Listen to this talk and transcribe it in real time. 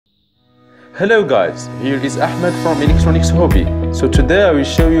Hello guys, here is Ahmed from Electronics Hobby. So today I will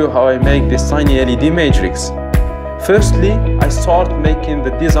show you how I make this tiny LED matrix. Firstly, I start making the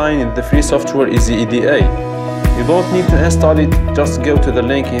design in the free software EasyEDA. You don't need to install it, just go to the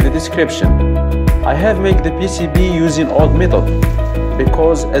link in the description. I have made the PCB using old method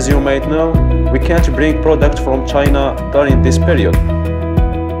because, as you might know, we can't bring product from China during this period.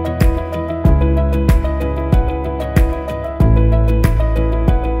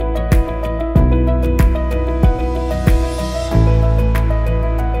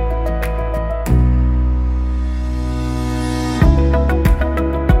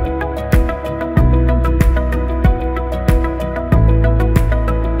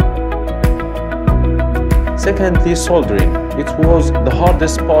 Secondly, soldering. It was the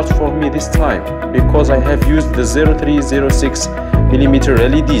hardest part for me this time because I have used the 0306mm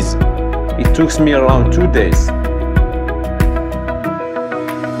LEDs. It took me around 2 days.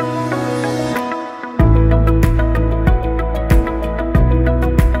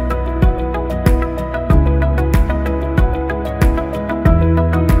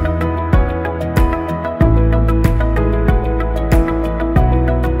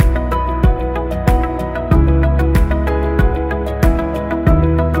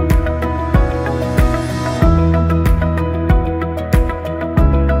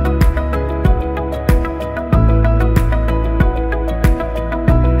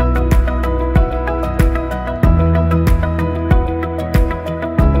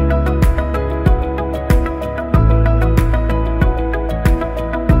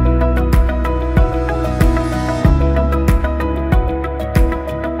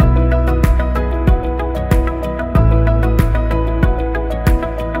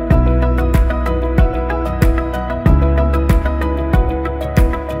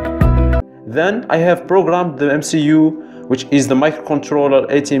 Then I have programmed the MCU, which is the microcontroller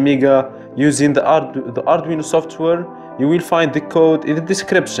 80 mega, using the Arduino software. You will find the code in the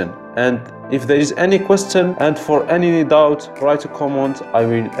description, and if there is any question and for any doubt, write a comment, I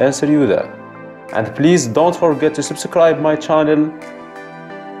will answer you there. And please don't forget to subscribe my channel.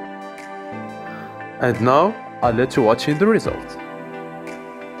 And now I'll let you watch the result.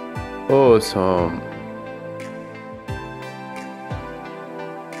 Awesome.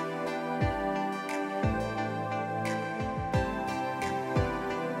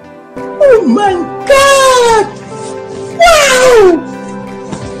 Oh my God! Wow!